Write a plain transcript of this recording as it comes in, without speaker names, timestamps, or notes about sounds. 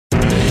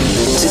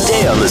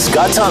today on The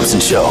Scott Thompson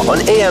Show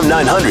on AM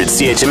 900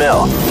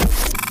 CHML.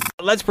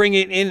 Let's bring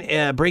in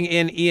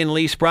Ian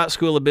Lee, Sprott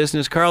School of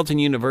Business, Carleton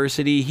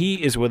University.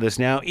 He is with us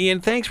now. Ian,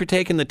 thanks for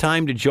taking the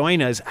time to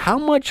join us. How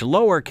much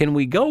lower can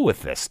we go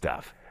with this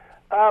stuff?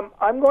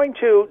 I'm going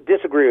to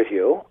disagree with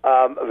you,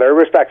 very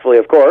respectfully,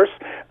 of course.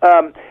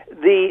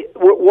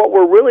 What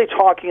we're really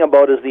talking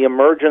about is the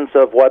emergence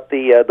of what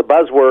the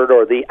buzzword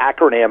or the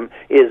acronym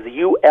is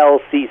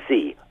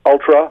ULCC,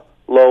 Ultra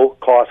Low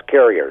Cost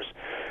Carriers.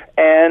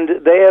 And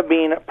they have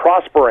been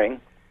prospering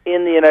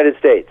in the United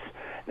States.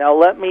 Now,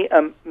 let me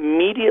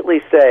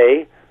immediately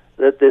say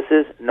that this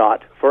is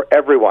not for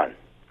everyone.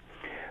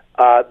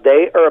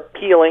 They are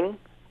appealing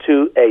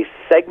to a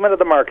segment of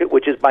the market,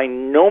 which is by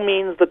no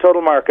means the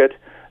total market,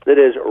 that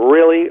is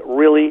really,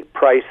 really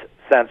price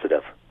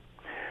sensitive.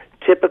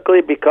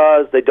 Typically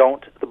because the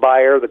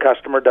buyer, the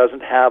customer,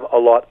 doesn't have a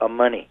lot of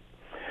money.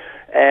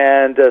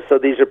 And so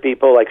these are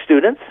people like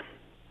students,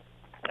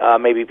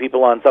 maybe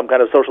people on some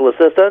kind of social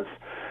assistance,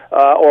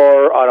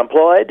 or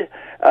unemployed.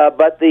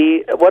 But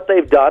what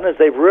they've done is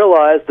they've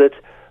realized that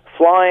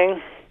flying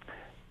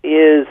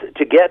is,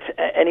 to get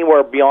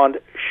anywhere beyond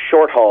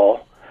short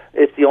haul,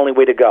 it's the only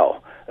way to go.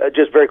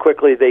 Just very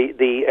quickly,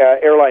 the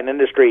airline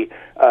industry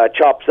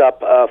chops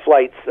up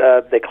flights.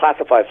 They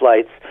classify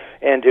flights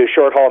into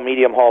short haul,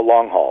 medium haul,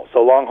 long haul.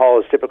 So long haul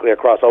is typically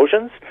across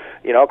oceans,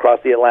 across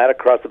the Atlantic,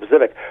 across the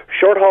Pacific.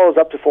 Short haul is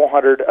up to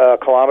 400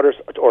 kilometers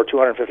or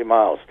 250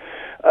 miles.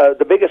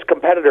 The biggest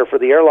competitor for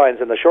the airlines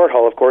in the short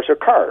haul, of course, are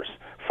cars.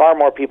 Far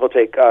more people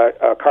take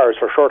cars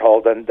for short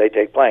haul than they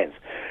take planes.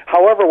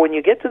 However, when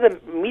you get to the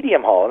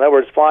medium haul, in other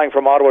words, flying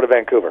from Ottawa to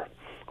Vancouver,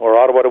 or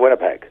Ottawa to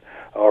Winnipeg,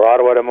 or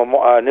Ottawa to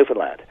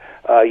Newfoundland,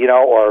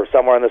 or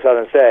somewhere in the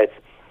southern states,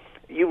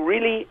 you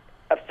really,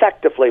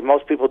 effectively,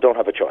 most people don't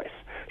have a choice.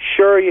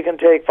 Sure, you can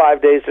take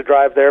 5 days to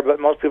drive there, but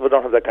most people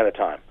don't have that kind of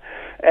time.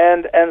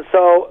 And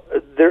so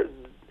there,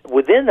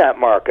 within that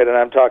market, and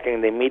I'm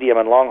talking the medium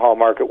and long haul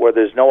market where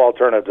there's no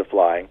alternative to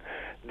flying,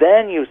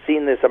 then you've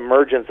seen this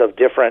emergence of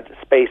different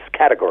space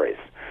categories.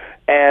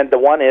 And the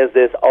one is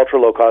this ultra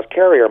low cost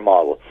carrier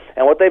model.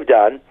 And what they've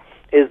done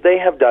is they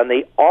have done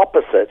the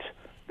opposite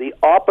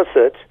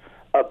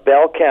of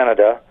Bell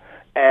Canada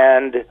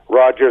and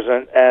Rogers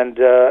and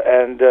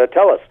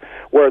TELUS,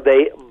 where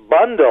they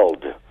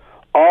bundled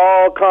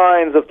all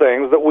kinds of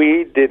things that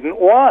we didn't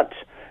want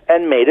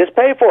and made us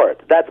pay for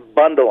it. That's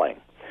bundling.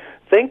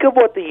 Think of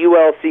what the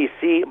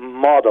ULCC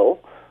model,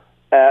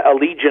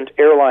 Allegiant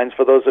Airlines,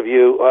 for those of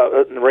you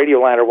in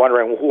Radioland are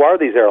wondering, who are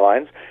these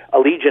airlines?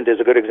 Allegiant is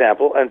a good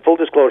example. And full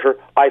disclosure,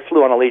 I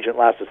flew on Allegiant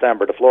last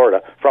December to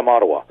Florida from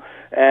Ottawa.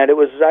 And it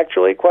was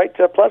actually quite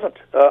pleasant.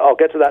 I'll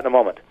get to that in a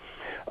moment.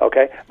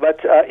 Okay, but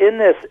in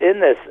this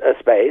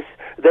space,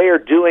 they are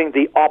doing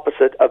the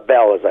opposite of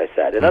Bell, as I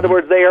said. In other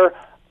words, they are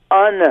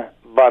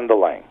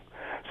unbundling.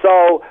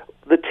 So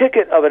the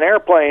ticket of an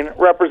airplane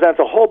represents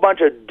a whole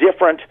bunch of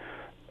different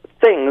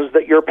things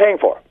that you're paying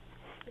for.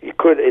 You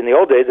could, in the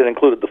old days, it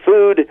included the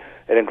food,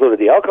 it included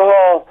the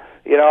alcohol,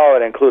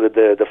 it included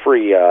the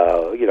free,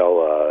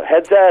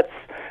 headsets,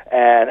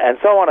 and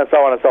so on and so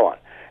on and so on.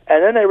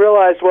 And then they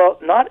realized, well,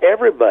 not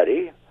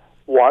everybody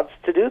wants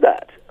to do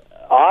that.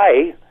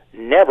 I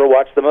never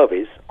watch the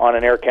movies on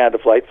an Air Canada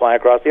flight flying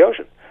across the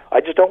ocean.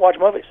 I just don't watch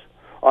movies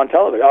on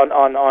television,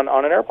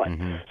 on an airplane.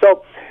 Mm-hmm.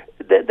 So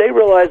they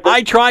realized that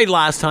I tried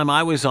last time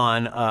I was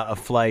on a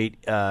flight,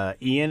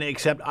 Ian,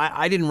 except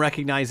I didn't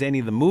recognize any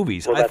of the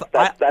movies. Well,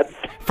 that's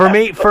for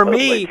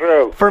me,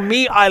 true. For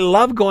me, I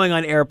love going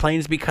on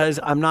airplanes because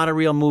I'm not a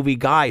real movie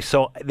guy.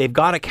 So they've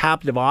got a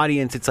captive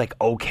audience. It's like,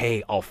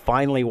 okay, I'll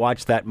finally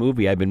watch that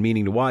movie I've been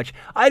meaning to watch.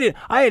 You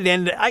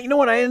know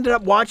what I ended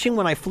up watching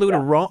when I flew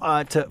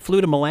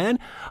to Milan?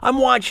 I'm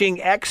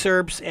watching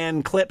excerpts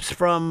and clips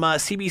from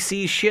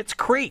CBC's Schitt's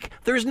Creek.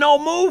 There's no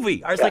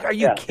movie. I was like, are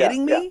you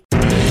kidding me?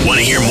 Want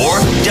to hear more?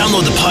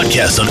 Download the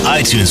podcast on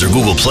iTunes or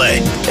Google Play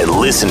and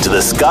listen to The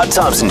Scott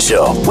Thompson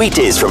Show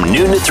weekdays from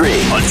noon to 3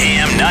 on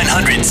AM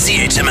 900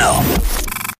 CHML.